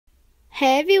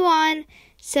Hey everyone!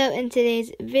 So in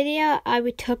today's video, I'll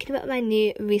be talking about my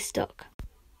new restock.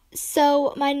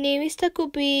 So my new restock will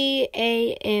be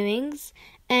earrings,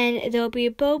 and there'll be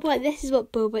a boba. This is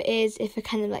what boba is, if you're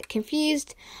kind of like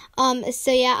confused.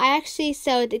 So yeah, I actually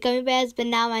sold gummy bears, but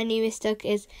now my new restock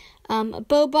is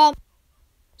boba.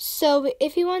 So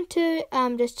if you want to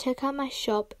just check out my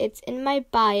shop, it's in my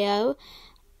bio.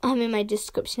 In my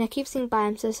description. I keep saying bio,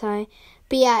 I'm so sorry.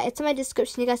 But yeah, it's in my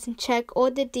description. You guys can check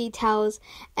all the details,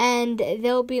 and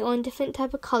they'll be on different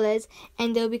type of colours,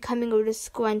 and they'll be coming with a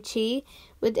scrunchie,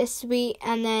 with a sweet,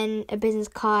 and then a business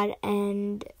card,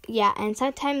 and yeah, and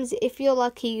sometimes if you're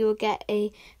lucky, you'll get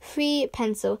a free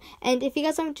pencil. And if you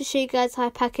guys want me to show you guys how I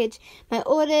package my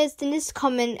orders, then just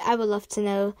comment. I would love to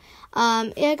know.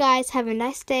 Yeah guys, have a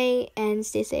nice day and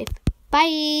stay safe.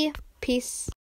 Bye. Peace.